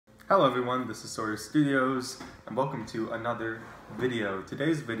Hello everyone, this is Sawyer Studios, and welcome to another video.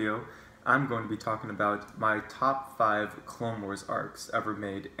 Today's video, I'm going to be talking about my top 5 Clone Wars arcs ever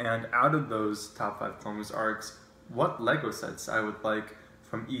made, and out of those top 5 Clone Wars arcs, what LEGO sets I would like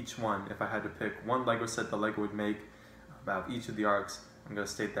from each one. If I had to pick one LEGO set that LEGO would make about each of the arcs, I'm going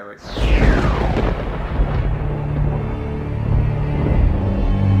to state that right now.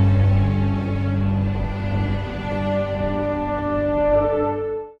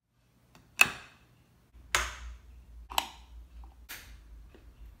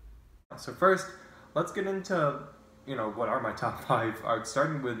 So first, let's get into, what are my top 5 arcs,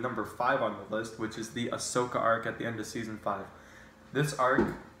 starting with number 5 on the list, which is the Ahsoka arc at the end of Season 5. This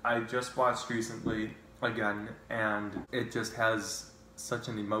arc, I just watched recently again, and it just has such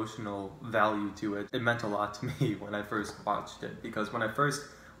an emotional value to it. It meant a lot to me when I first watched it, because when I first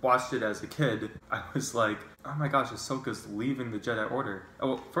watched it as a kid, I was like, oh my gosh, Ahsoka's leaving the Jedi Order. Oh,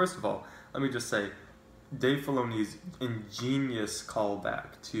 well, first of all, let me just say, Dave Filoni's ingenious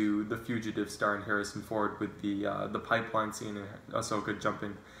callback to The Fugitive starring Harrison Ford with the pipeline scene and Ahsoka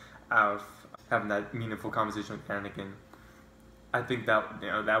jumping out, having that meaningful conversation with Anakin. I think that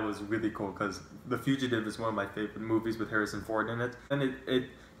that was really cool, because The Fugitive is one of my favorite movies with Harrison Ford in it, and it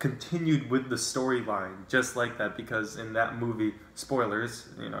continued with the storyline just like that, because in that movie, spoilers,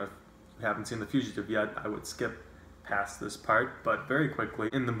 if you haven't seen The Fugitive yet, I would skip past this part, but very quickly,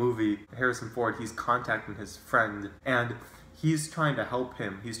 in the movie, Harrison Ford, he's contacting his friend, and he's trying to help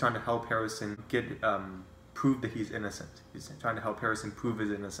him. He's trying to help Harrison prove that he's innocent. He's trying to help Harrison prove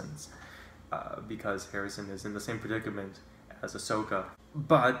his innocence, because Harrison is in the same predicament as Ahsoka.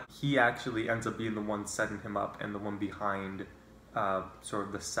 But he actually ends up being the one setting him up and the one behind sort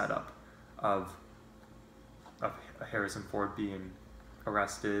of the setup of Harrison Ford being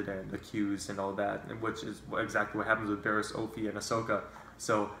arrested and accused and all that, which is exactly what happens with Barriss Offee and Ahsoka.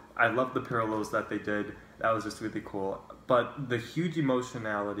 So I love the parallels that they did. That was just really cool. But the huge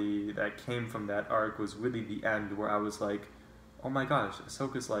emotionality that came from that arc was really the end, where I was like, oh my gosh,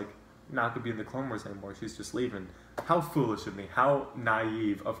 Ahsoka's like not gonna be in the Clone Wars anymore. She's just leaving. How foolish of me. How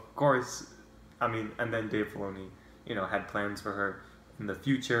naive. Of course. And then Dave Filoni, had plans for her in the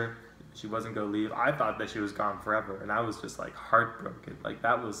future. She wasn't going to leave. I thought that she was gone forever, and I was just like heartbroken. Like,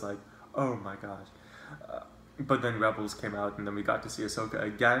 that was like, oh my gosh. But then Rebels came out, and then we got to see Ahsoka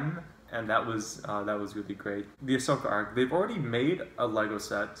again, and that was really great. The Ahsoka arc, they've already made a LEGO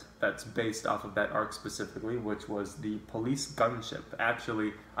set that's based off of that arc specifically, which was the police gunship.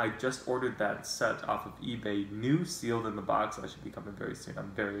 Actually, I just ordered that set off of eBay, new, sealed in the box. That should be coming very soon.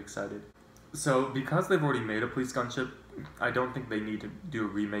 I'm very excited. So, because they've already made a police gunship, I don't think they need to do a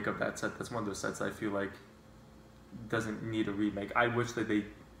remake of that set. That's one of those sets I feel like doesn't need a remake. I wish that they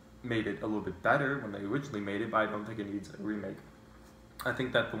made it a little bit better when they originally made it, but I don't think it needs a remake. I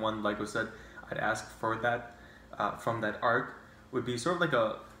think that the one LEGO set I'd ask for that from that arc would be sort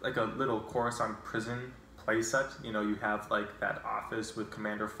of like a little Coruscant prison playset. You have like that office with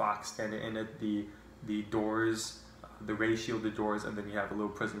Commander Fox standing in it, the doors, the ray shielded doors, and then you have a little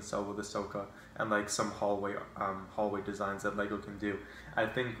prison cell with Ahsoka, and like some hallway designs that LEGO can do. I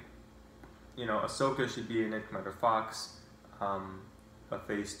think, Ahsoka should be in it, Commander Fox, a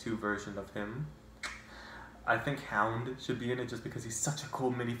Phase 2 version of him. I think Hound should be in it just because he's such a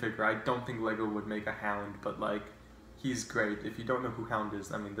cool minifigure. I don't think LEGO would make a Hound, but like, he's great. If you don't know who Hound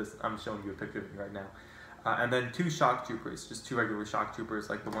is, I'm showing you a picture of him right now. And then 2 shock troopers, just 2 regular shock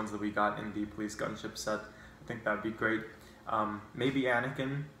troopers, like the ones that we got in the police gunship set. I think that'd be great. Maybe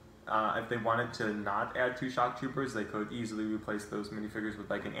Anakin. If they wanted to not add 2 shock troopers, they could easily replace those minifigures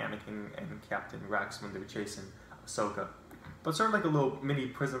with like an Anakin and Captain Rex when they're chasing Ahsoka. But sort of like a little mini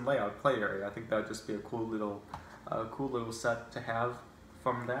prison layout play area. I think that'd just be a cool little set to have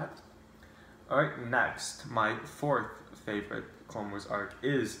from that. All right, next, my 4th favorite Clone Wars arc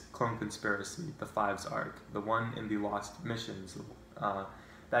is Clone Conspiracy, the Fives arc, the one in the Lost Missions.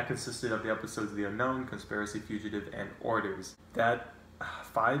 That consisted of the episodes The Unknown, Conspiracy, Fugitive, and Orders. That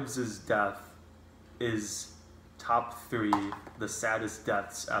Fives' death is top 3 the saddest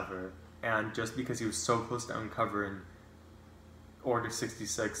deaths ever, and just because he was so close to uncovering Order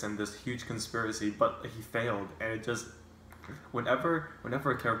 66 and this huge conspiracy, but he failed, and it just, whenever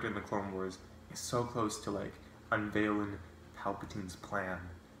a character in the Clone Wars is so close to like unveiling Palpatine's plan,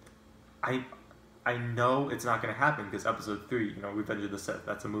 I know it's not going to happen, because episode 3, Revenge of the Sith,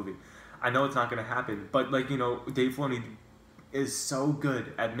 that's a movie. I know it's not going to happen, but like, Dave Filoni is so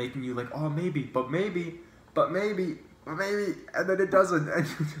good at making you like, oh, maybe, but maybe, and then it doesn't, and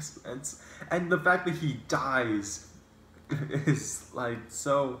you just, and the fact that he dies is like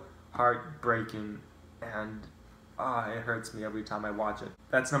so heartbreaking, and it hurts me every time I watch it.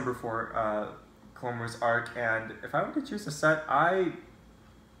 That's number 4, Clone Wars arc, and if I were to choose a set, I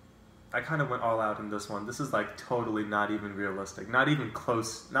kind of went all out in this one. This is like totally not even realistic, not even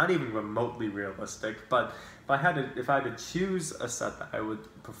close, not even remotely realistic. But if I had to choose a set that I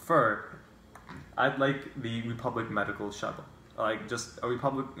would prefer, I'd like the Republic Medical Shuttle, like just a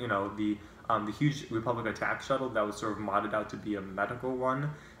Republic, you know, the huge Republic attack shuttle that was sort of modded out to be a medical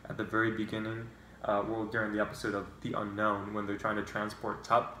one at the very beginning, well, during the episode of The Unknown when they're trying to transport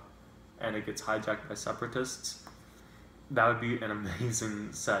Tup, and it gets hijacked by separatists. That would be an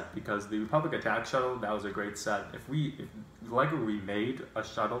amazing set, because the Republic Attack Shuttle, that was a great set. If LEGO remade a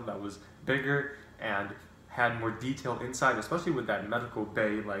shuttle that was bigger and had more detail inside, especially with that medical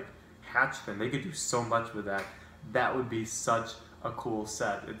bay like hatch thing, they could do so much with that. That would be such a cool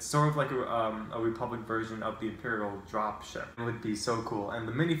set. It's sort of like a Republic version of the Imperial dropship. It would be so cool. And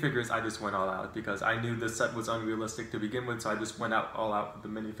the minifigures, I just went all out because I knew this set was unrealistic to begin with, so I just went all out with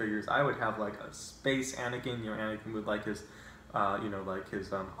the minifigures. I would have like a space Anakin, you know, Anakin with like his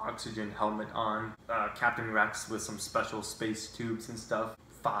oxygen helmet on, Captain Rex with some special space tubes and stuff,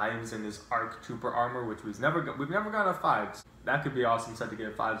 Fives in his ARC Trooper armor, which we've never got a Fives. That could be an awesome set to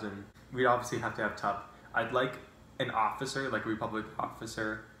get Fives in. We'd obviously have to have Tup. I'd like an officer, like a Republic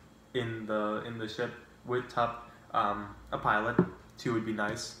officer, in the ship with Tup. A pilot, 2 would be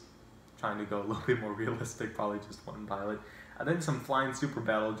nice. Trying to go a little bit more realistic, probably just 1 pilot. And then some flying super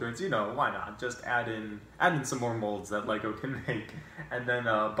battle droids, you know, why not? Just add in some more molds that LEGO can make. And then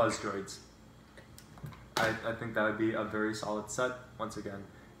buzz droids. I think that would be a very solid set. Once again,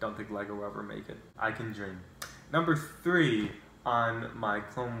 don't think LEGO will ever make it. I can dream. Number 3 on my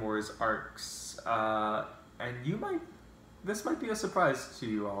Clone Wars arcs, and this might be a surprise to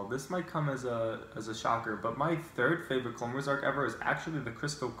you all. This might come as a shocker, but my 3rd favorite Clone Wars arc ever is actually the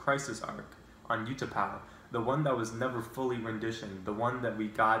Crystal Crisis arc on Utapau. The one that was never fully renditioned. The one that we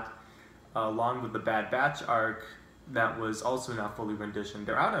got along with the Bad Batch arc that was also not fully renditioned.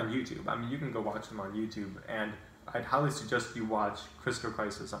 They're out on YouTube. I mean, you can go watch them on YouTube, and I'd highly suggest you watch Crystal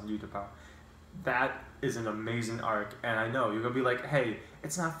Crisis on Utapau. That is an amazing arc, and I know you're gonna be like, hey,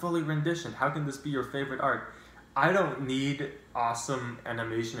 it's not fully renditioned, how can this be your favorite arc? I don't need awesome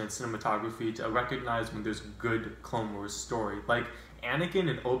animation and cinematography to recognize when there's a good Clone Wars story. Like Anakin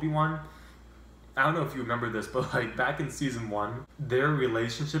and Obi-Wan, I don't know if you remember this, but like back in season 1, their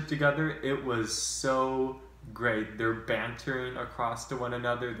relationship together, it was so great. They're bantering across to one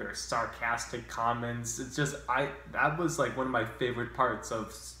another, their sarcastic comments. It's just, that was like one of my favorite parts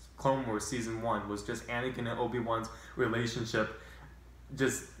of Clone Wars season 1, was just Anakin and Obi-Wan's relationship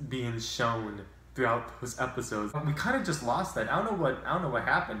just being shown throughout those episodes. We kind of just lost that. I don't know what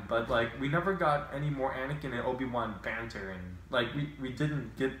happened, but like we never got any more Anakin and Obi-Wan bantering. Like we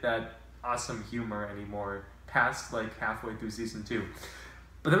didn't get that awesome humor anymore past like halfway through season 2.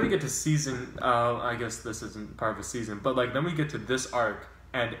 But then we get to season, I guess this isn't part of a season, but like then we get to this arc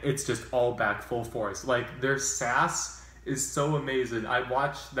and it's just all back full force. Like their sass is so amazing. I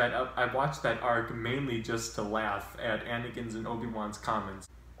watched that arc mainly just to laugh at Anakin's and Obi-Wan's comments.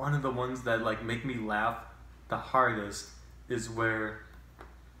 One of the ones that like make me laugh the hardest is where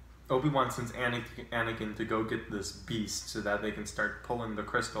Obi-Wan sends Anakin to go get this beast so that they can start pulling the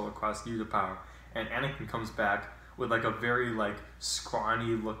crystal across Utapau, and Anakin comes back with like a very like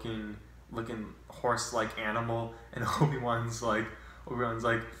scrawny looking horse-like animal, and Obi-Wan's like,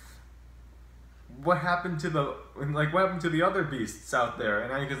 what happened to the other beasts out there?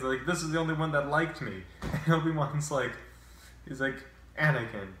 And Anakin's like, this is the only one that liked me. And Obi-Wan's like, he's like,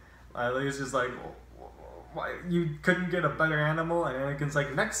 Anakin. He's just like, why, you couldn't get a better animal? And Anakin's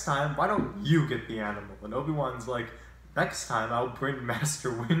like, next time, why don't you get the animal? And Obi-Wan's like, next time I'll bring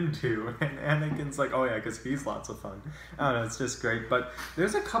Master Windu. And Anakin's like, oh yeah, because he's lots of fun. I don't know, it's just great. But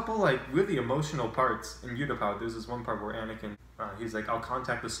there's a couple like really emotional parts in Utapau. There's this one part where Anakin, he's like, I'll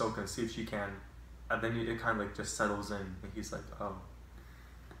contact Ahsoka and see if she can. And then it kind of like just settles in. And he's like, oh,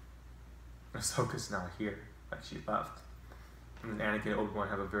 Ahsoka's not here. Like she left. And then Anakin and Obi-Wan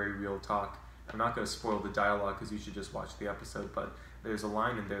have a very real talk. I'm not going to spoil the dialogue because you should just watch the episode, but there's a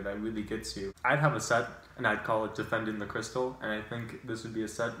line in there that really gets you. I'd have a set, and I'd call it Defending the Crystal, and I think this would be a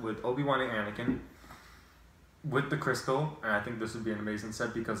set with Obi-Wan and Anakin with the crystal, and I think this would be an amazing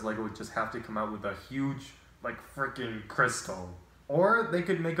set because LEGO would just have to come out with a huge, like, freaking crystal. Or they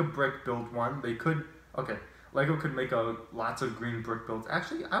could make a brick-built one. They could, okay, LEGO could make lots of green brick builds.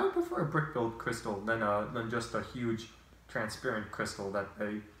 Actually, I would prefer a brick-built crystal than just a huge transparent crystal that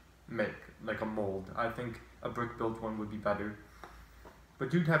they make, like a mold. I think a brick-built one would be better.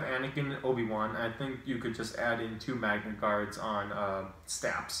 But you'd have Anakin and Obi-Wan. I think you could just add in 2 Magna Guards on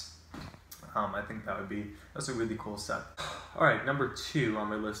Staps. I think that's a really cool set. Alright, number 2 on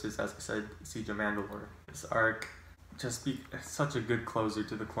my list is, as I said, Siege of Mandalore. This arc it's such a good closer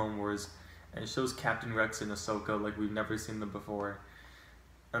to the Clone Wars, and it shows Captain Rex and Ahsoka like we've never seen them before.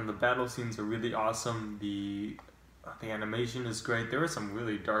 And the battle scenes are really awesome, the animation is great. There are some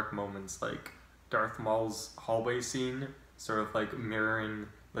really dark moments, like Darth Maul's hallway scene, sort of like mirroring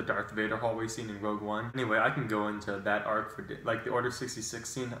the Darth Vader hallway scene in Rogue One. Anyway, I can go into that arc for, like, the Order 66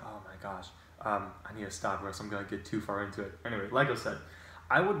 scene. Oh my gosh. I need to stop or else I'm going to get too far into it. Anyway, like I said,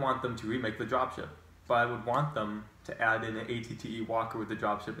 I would want them to remake the dropship, but I would want them to add in an AT-TE Walker with the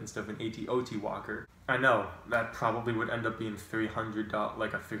dropship instead of an AT-OT Walker. I know, that probably would end up being $300,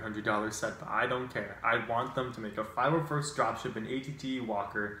 like a $300 set, but I don't care. I want them to make a 501st dropship and AT-TE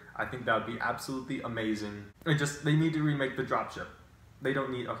Walker. I think that would be absolutely amazing. They need to remake the dropship. They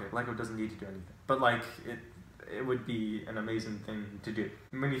don't need, okay, LEGO doesn't need to do anything, but like, it would be an amazing thing to do.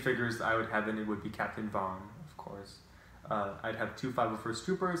 Minifigures I would have in it would be Captain Vaughn, of course. I'd have 2 501st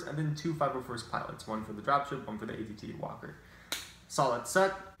Troopers and then 2 501st Pilots, one for the dropship, one for the AT-TE Walker. Solid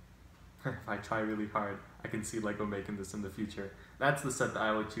set. If I try really hard, I can see LEGO making this in the future. That's the set that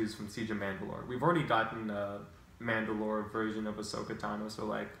I would choose from Siege of Mandalore. We've already gotten a Mandalore version of Ahsoka Tano, so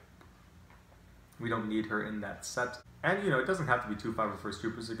like, we don't need her in that set. And, you know, it doesn't have to be 2 501st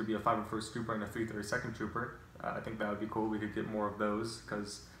Troopers. It could be a 501st Trooper and a 332nd Trooper. I think that would be cool. We could get more of those,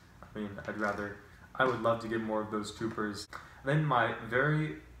 because, I mean, I would love to get more of those troopers. Then my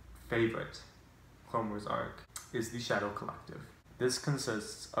very favorite Clone Wars arc is the Shadow Collective. This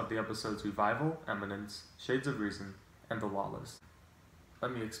consists of the episodes Revival, Eminence, Shades of Reason, and The Lawless.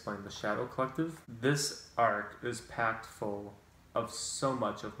 Let me explain the Shadow Collective. This arc is packed full of so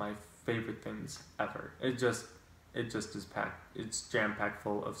much of my favorite things ever. It just is packed. It's jam-packed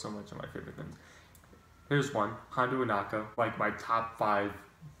full of so much of my favorite things. Here's one, Hondo Ohnaka, like my top 5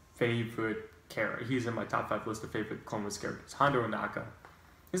 favorite character. He's in my top 5 list of favorite Clone Wars characters. Hondo Ohnaka.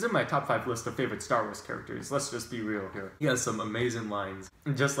 He's in my top 5 list of favorite Star Wars characters. Let's just be real here. He has some amazing lines.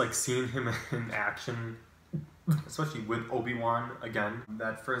 And just like seeing him in action, especially with Obi-Wan again.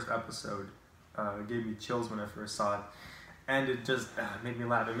 That first episode gave me chills when I first saw it. And it just made me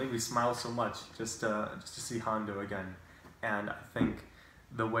laugh. It made me smile so much just to see Hondo again. And I think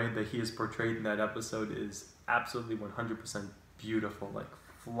the way that he is portrayed in that episode is absolutely 100% beautiful, like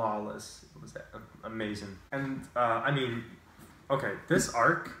flawless. It was amazing. And I mean, okay, this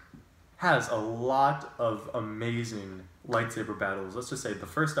arc has a lot of amazing lightsaber battles. Let's just say the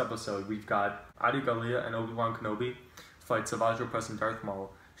first episode, we've got Adi Gallia and Obi-Wan Kenobi fight Savage Opress and Darth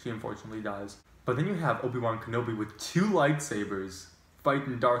Maul. She unfortunately dies. But then you have Obi-Wan Kenobi with 2 lightsabers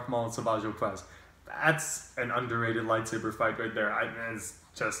fighting Darth Maul and Savage Opress. That's an underrated lightsaber fight right there. It's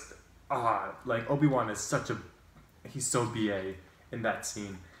just, like Obi-Wan is he's so BA in that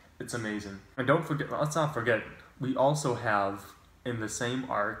scene. It's amazing. And let's not forget, we also have, in the same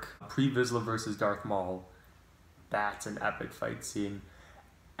arc, Pre-Vizsla versus Darth Maul. That's an epic fight scene.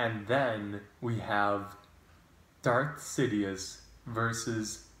 And then we have Darth Sidious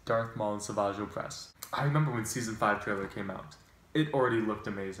versus Darth Maul and Savage Opress. I remember when Season 5 trailer came out. It already looked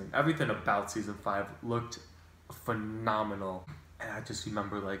amazing. Everything about Season 5 looked phenomenal. And I just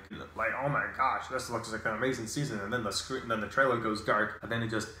remember like, oh my gosh, this looks like an amazing season. And then the trailer goes dark, and then it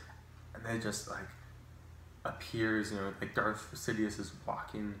just like appears, you know, like Darth Sidious is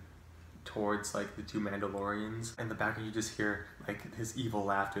walking towards like the 2 Mandalorians. In the background you just hear like his evil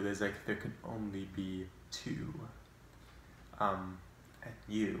laughter. There's like, there can only be 2. And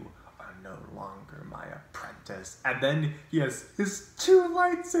you are no longer my apprentice. And then he has his 2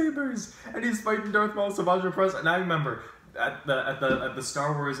 lightsabers, and he's fighting Darth Maul, Savage Opress. And I remember at the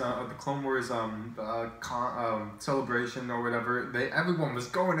Star Wars, the Clone Wars celebration or whatever, everyone was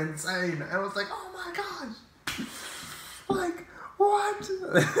going insane, and I was like, oh my gosh, like what?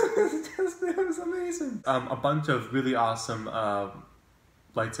 It was amazing. A bunch of really awesome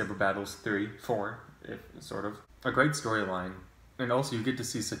lightsaber battles, 3, 4, if sort of. A great storyline. And also you get to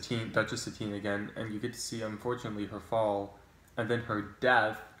see Satine, Duchess Satine again, and you get to see, unfortunately, her fall, and then her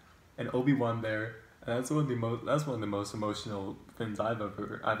death, and Obi-Wan there. And that's one of the most emotional things I've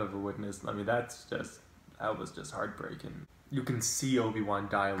ever witnessed. I mean, that was just heartbreaking. You can see Obi-Wan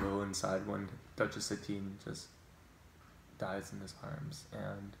die a little inside when Duchess Satine just dies in his arms,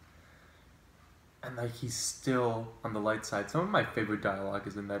 and like he's still on the light side. Some of my favorite dialogue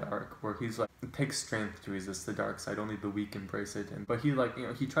is in that arc where he's like, it takes strength to resist the dark side, only the weak embrace it. But he, like, you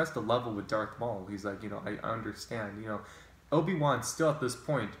know, he tries to level with Darth Maul. He's like, you know, I understand, you know. Obi-Wan still at this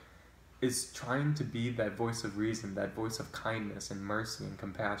point is trying to be that voice of reason, that voice of kindness and mercy and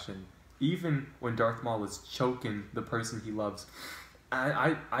compassion, even when Darth Maul is choking the person he loves.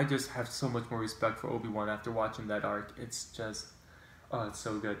 I just have so much more respect for Obi-Wan after watching that arc. It's just, oh, it's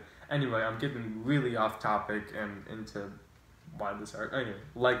so good. Anyway, I'm getting really off topic and into why this arc. Anyway,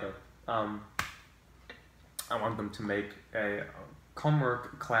 Lego. I want them to make a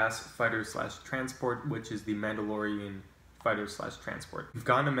Comork class fighter / transport, which is the Mandalorian fighter / transport. We've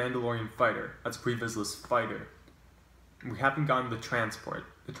gotten a Mandalorian fighter. That's Pre-Vizsla fighter. We haven't gotten the transport.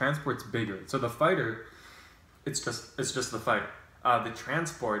 The transport's bigger. So the fighter, it's just the fighter. The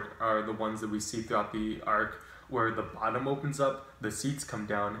transport are the ones that we see throughout the arc, where the bottom opens up, the seats come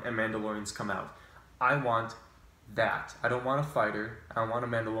down, and Mandalorians come out. I want that. I don't want a fighter. I don't want a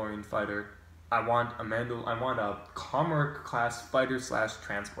Mandalorian fighter. I want a Comork class fighter /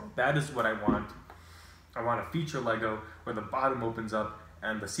 transport. That is what I want. I want a feature Lego where the bottom opens up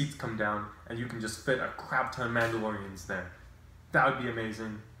and the seats come down and you can just fit a crap ton of Mandalorians there. That would be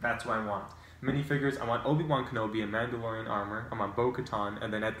amazing. That's what I want. Minifigures, I want Obi-Wan Kenobi in Mandalorian armor. I want Bo-Katan,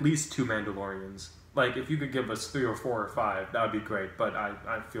 and then at least 2 Mandalorians. Like, if you could give us 3 or 4 or 5, that would be great, but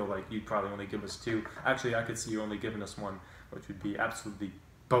I feel like you'd probably only give us 2. Actually, I could see you only giving us 1, which would be absolutely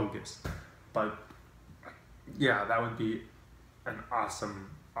bogus. But, yeah, that would be an awesome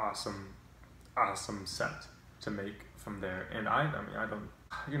set to make from there. And I mean, I don't,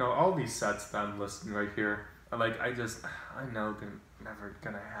 you know, all these sets that I'm listing right here, like, I know they're never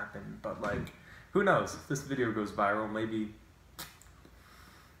gonna happen, but, like, who knows? If this video goes viral, maybe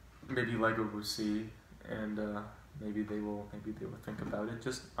Lego will see, and maybe they will think about it.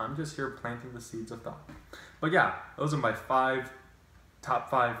 I'm just here planting the seeds of thought. But yeah, those are my top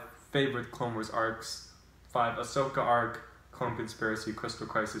 5 favorite Clone Wars arcs. 5 Ahsoka arc, Clone Conspiracy, Crystal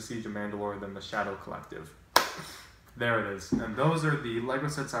Crisis, Siege of Mandalore, then the Shadow Collective. There it is. And those are the Lego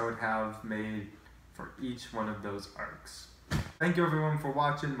sets I would have made for each one of those arcs. Thank you everyone for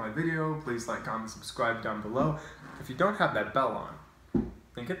watching my video. Please like, comment, subscribe down below. If you don't have that bell on,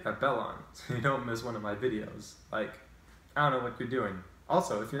 then get that bell on so you don't miss one of my videos. Like, I don't know what you're doing.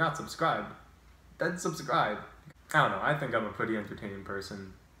 Also, if you're not subscribed, then subscribe. I don't know, I think I'm a pretty entertaining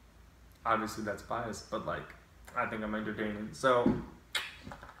person. Obviously that's biased, but like, I think I'm entertaining. So,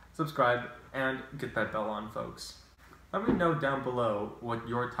 subscribe and get that bell on, folks. Let me know down below what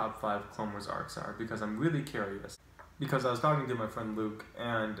your top 5 Clone Wars arcs are, because I'm really curious. Because I was talking to my friend Luke,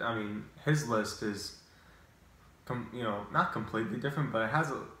 and I mean, his list is, you know, not completely different, but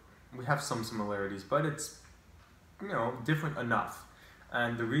we have some similarities, but it's, you know, different enough.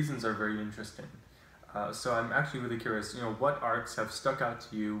 And the reasons are very interesting. So I'm actually really curious, you know, what arcs have stuck out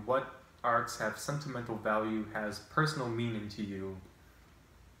to you? What arcs have sentimental value, has personal meaning to you?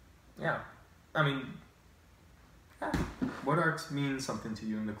 Yeah, I mean, yeah. What arcs mean something to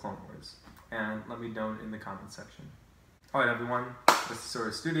you in the Clone Wars? And let me know in the comment section. Alright everyone, this is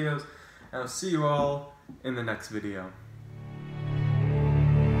Sora Studios, and I'll see you all in the next video.